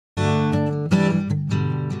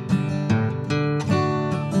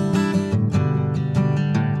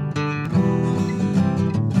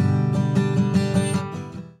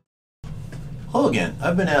again,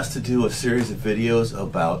 I've been asked to do a series of videos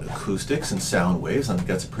about acoustics and sound waves. I think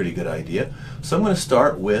that's a pretty good idea. So I'm going to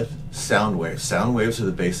start with sound waves. Sound waves are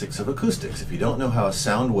the basics of acoustics. If you don't know how a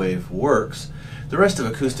sound wave works, the rest of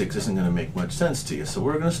acoustics isn't going to make much sense to you. So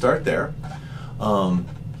we're going to start there.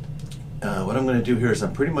 What I'm going to do here is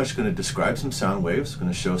I'm pretty much going to describe some sound waves. I'm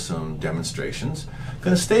going to show some demonstrations. I'm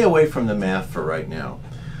going to stay away from the math for right now.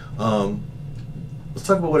 Let's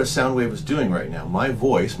talk about what a sound wave is doing right now. My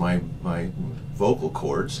voice, my vocal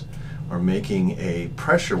cords, are making a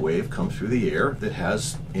pressure wave come through the air that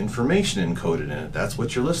has information encoded in it. That's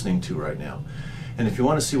what you're listening to right now. And if you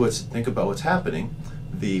want to see think about what's happening,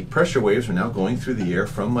 the pressure waves are now going through the air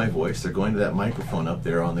from my voice. They're going to that microphone up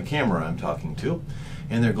there on the camera I'm talking to,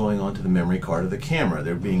 and they're going onto the memory card of the camera.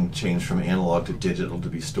 They're being changed from analog to digital to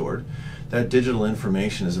be stored. That digital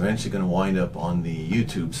information is eventually going to wind up on the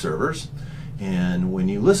YouTube servers. And when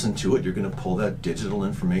you listen to it, you're going to pull that digital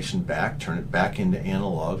information back, turn it back into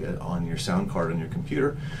analog on your sound card on your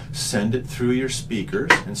computer, send it through your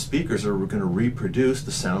speakers, and speakers are going to reproduce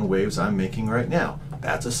the sound waves I'm making right now.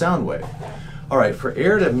 That's a sound wave. All right, for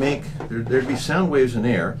air to make, there'd be sound waves in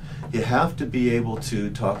air, you have to be able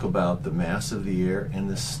to talk about the mass of the air and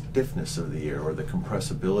the stiffness of the air, or the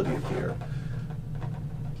compressibility of the air.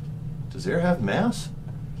 Does air have mass?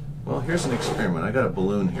 Well, here's an experiment. I got a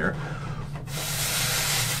balloon here.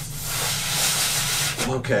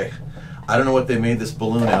 Okay, I don't know what they made this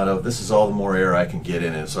balloon out of. This is all the more air I can get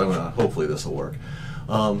in it, so hopefully this will work.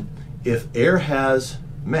 If air has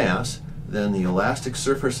mass, then the elastic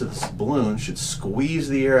surface of this balloon should squeeze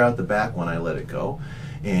the air out the back when I let it go.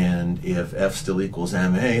 And if F still equals ma,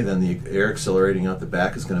 then the air accelerating out the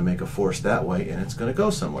back is going to make a force that way, and it's going to go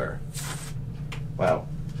somewhere. Wow.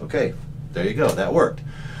 Okay, there you go. That worked.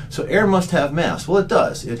 So air must have mass. Well, it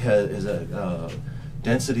does. It has a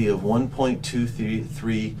density of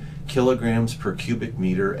 1.23 kilograms per cubic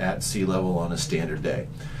meter at sea level on a standard day.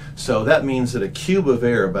 So that means that a cube of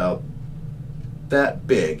air about that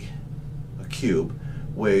big, a cube,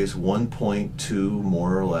 weighs 1.2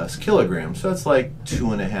 more or less kilograms. So that's like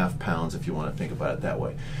 2.5 pounds if you want to think about it that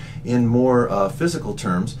way. In more physical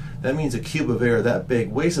terms, that means a cube of air that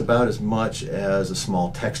big weighs about as much as a small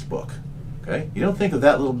textbook. Okay? You don't think of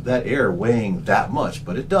that air weighing that much,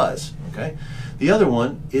 but it does. Okay? The other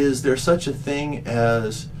one is there's such a thing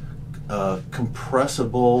as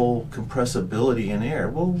compressibility in air.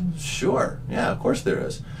 Well, sure. Yeah, of course there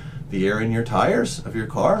is. The air in your tires of your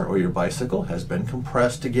car or your bicycle has been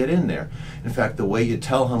compressed to get in there. In fact, the way you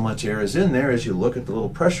tell how much air is in there is you look at the little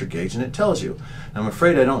pressure gauge and it tells you. I'm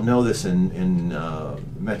afraid I don't know this in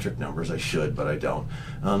metric numbers. I should, but I don't.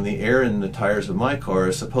 The air in the tires of my car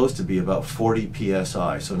is supposed to be about 40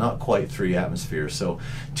 psi, so not quite 3 atmospheres, so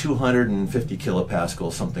 250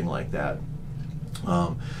 kilopascals, something like that.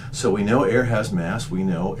 So we know air has mass, we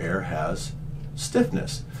know air has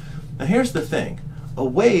stiffness. Now here's the thing. A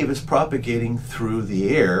wave is propagating through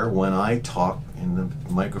the air when I talk and the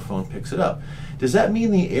microphone picks it up. Does that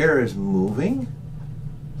mean the air is moving?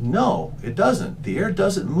 No, it doesn't. The air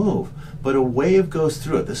doesn't move, but a wave goes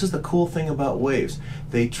through it. This is the cool thing about waves.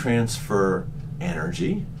 They transfer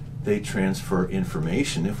energy, they transfer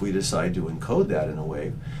information if we decide to encode that in a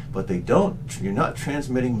wave, but they don't, you're not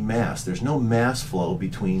transmitting mass. There's no mass flow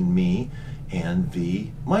between me and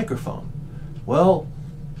the microphone. Well,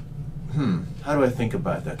 how do I think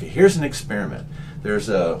about that? Okay, here's an experiment. There's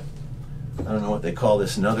I don't know what they call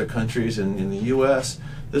this in other countries. In the US,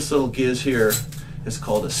 this little giz here is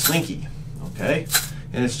called a slinky, okay?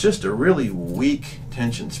 And it's just a really weak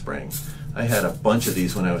tension spring. I had a bunch of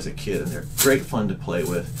these when I was a kid, and they're great fun to play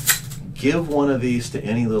with. Give one of these to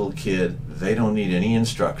any little kid. They don't need any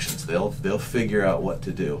instructions. They'll figure out what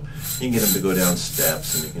to do. You can get them to go down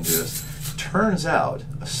steps, and you can do this. Turns out,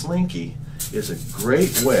 a slinky is a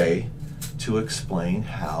great way to explain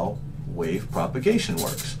how wave propagation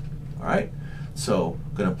works. All right, so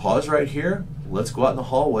I'm going to pause right here. Let's go out in the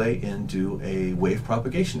hallway and do a wave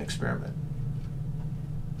propagation experiment.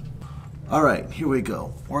 All right, here we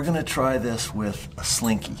go. We're going to try this with a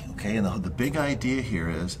slinky, okay? And the big idea here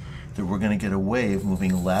is that we're going to get a wave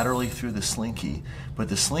moving laterally through the slinky, but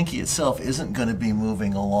the slinky itself isn't going to be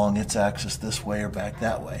moving along its axis this way or back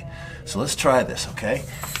that way. So let's try this, okay?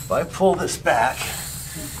 If I pull this back,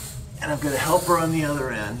 and I've got a helper on the other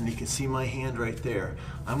end, and you can see my hand right there,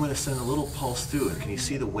 I'm going to send a little pulse through it. Can you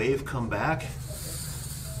see the wave come back?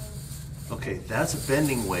 Okay, that's a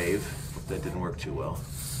bending wave. That didn't work too well.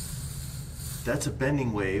 That's a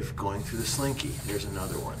bending wave going through the slinky. There's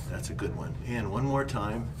another one. That's a good one. And one more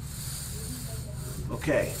time.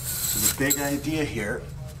 Okay, so the big idea here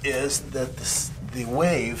is that the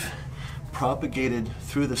wave propagated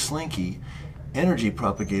through the slinky energy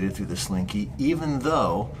propagated through the slinky, even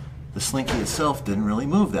though the slinky itself didn't really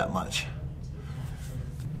move that much.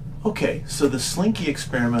 Okay, so the slinky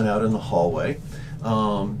experiment out in the hallway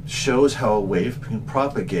shows how a wave can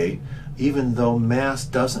propagate even though mass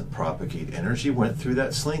doesn't propagate. Energy went through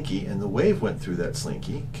that slinky and the wave went through that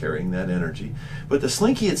slinky, carrying that energy. But the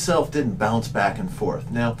slinky itself didn't bounce back and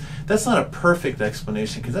forth. Now, that's not a perfect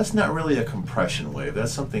explanation because that's not really a compression wave.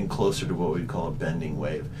 That's something closer to what we'd call a bending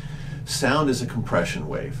wave. Sound is a compression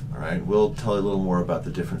wave, all right? We'll tell you a little more about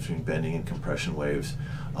the difference between bending and compression waves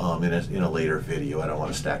in a later video. I don't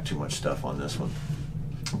want to stack too much stuff on this one.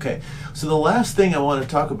 Okay, so the last thing I want to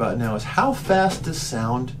talk about now is how fast does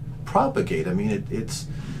sound propagate? I mean, it's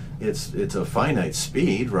a finite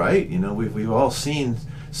speed, right? You know, we've all seen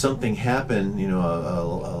something happen, you know,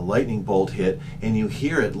 a lightning bolt hit, and you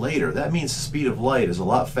hear it later. That means the speed of light is a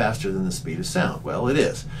lot faster than the speed of sound. Well, it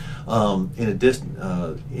is.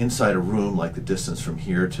 Inside a room, like the distance from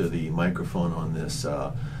here to the microphone on this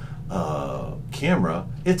camera,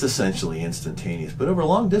 it's essentially instantaneous. But over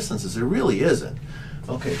long distances, it really isn't.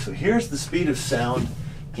 Okay, so here's the speed of sound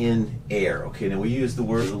in air. Okay, now we use the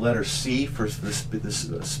letter C for this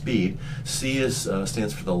speed. C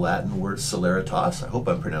stands for the Latin word celeritas. I hope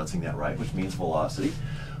I'm pronouncing that right, which means velocity.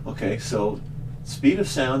 Okay, so speed of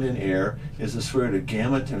sound in air is the square root of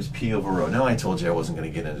gamma times p over rho. Now I told you I wasn't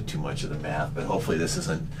going to get into too much of the math, but hopefully this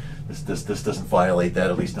doesn't violate that,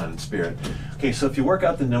 at least not in spirit. Okay, so if you work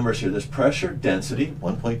out the numbers here, there's pressure, density,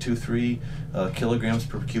 1.23 kilograms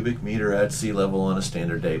per cubic meter at sea level on a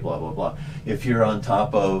standard day, blah, blah, blah. If you're on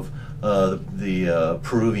top of the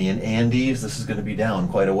Peruvian Andes, this is going to be down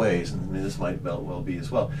quite a ways, and this might well be as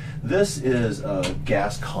well. This is a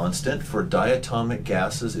gas constant. For diatomic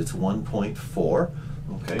gases, it's 1.4.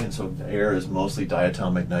 Okay, and so air is mostly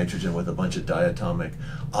diatomic nitrogen with a bunch of diatomic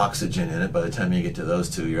oxygen in it. By the time you get to those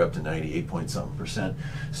two, you're up to 98-point-something%.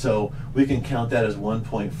 So we can count that as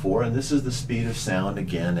 1.4, and this is the speed of sound,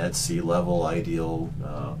 again, at sea level, ideal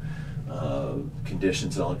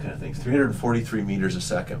conditions and all that kind of things. 343 meters a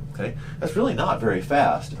second, okay? That's really not very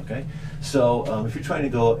fast, okay? So if you're trying to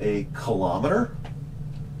go a kilometer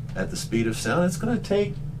at the speed of sound, it's going to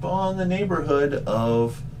take on the neighborhood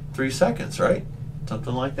of 3 seconds, right?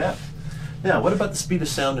 Something like that. Now, what about the speed of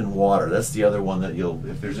sound in water? That's the other one that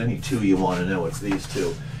if there's any two you want to know, it's these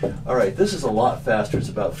two. All right, this is a lot faster. It's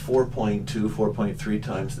about 4.2, 4.3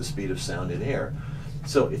 times the speed of sound in air.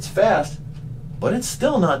 So it's fast, but it's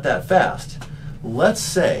still not that fast. Let's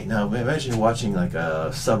say, now imagine you're watching like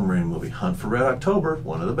a submarine movie, Hunt for Red October,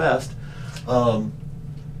 one of the best. And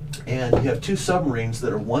you have two submarines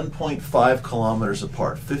that are 1.5 kilometers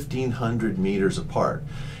apart, 1,500 meters apart.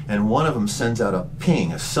 And one of them sends out a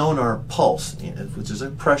ping, a sonar pulse, which is a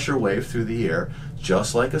pressure wave through the air,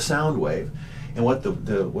 just like a sound wave. And what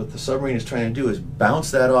the submarine is trying to do is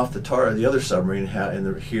bounce that off the other submarine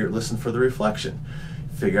and listen for the reflection.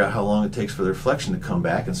 Figure out how long it takes for the reflection to come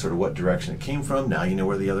back and sort of what direction it came from. Now you know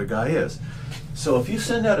where the other guy is. So if you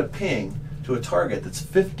send out a ping to a target that's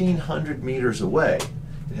 1,500 meters away,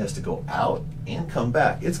 it has to go out and come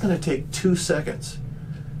back. It's going to take 2 seconds.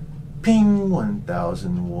 Ping,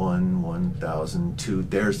 1001, 1002,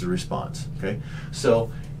 there's the response, okay?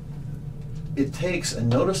 So it takes a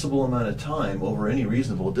noticeable amount of time over any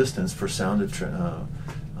reasonable distance for sound to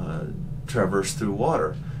traverse through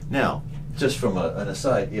water. Now, just from an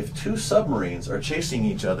aside, if two submarines are chasing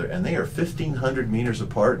each other and they are 1,500 meters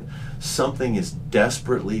apart, something is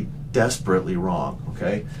desperately, desperately wrong,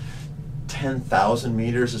 okay? 10,000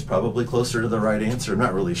 meters is probably closer to the right answer. I'm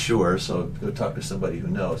not really sure, so go talk to somebody who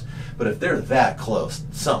knows. But if they're that close,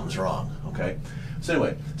 something's wrong, okay? So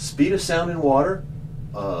anyway, speed of sound in water,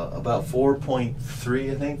 about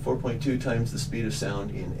 4.3, I think, 4.2 times the speed of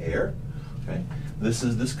sound in air, okay?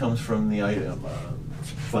 This comes from the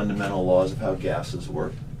fundamental laws of how gases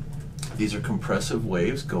work. These are compressive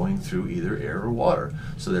waves going through either air or water,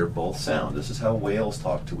 so they're both sound. This is how whales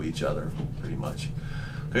talk to each other, pretty much.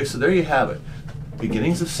 Okay, so there you have it.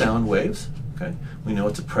 Beginnings of sound waves. Okay, we know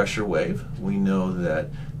it's a pressure wave. We know that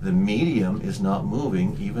the medium is not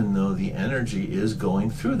moving, even though the energy is going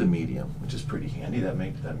through the medium, which is pretty handy. That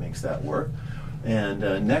makes that work.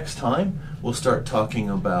 And next time, we'll start talking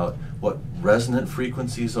about what resonant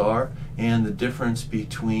frequencies are and the difference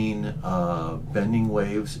between bending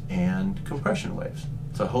waves and compression waves.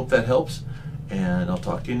 So I hope that helps, and I'll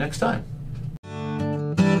talk to you next time.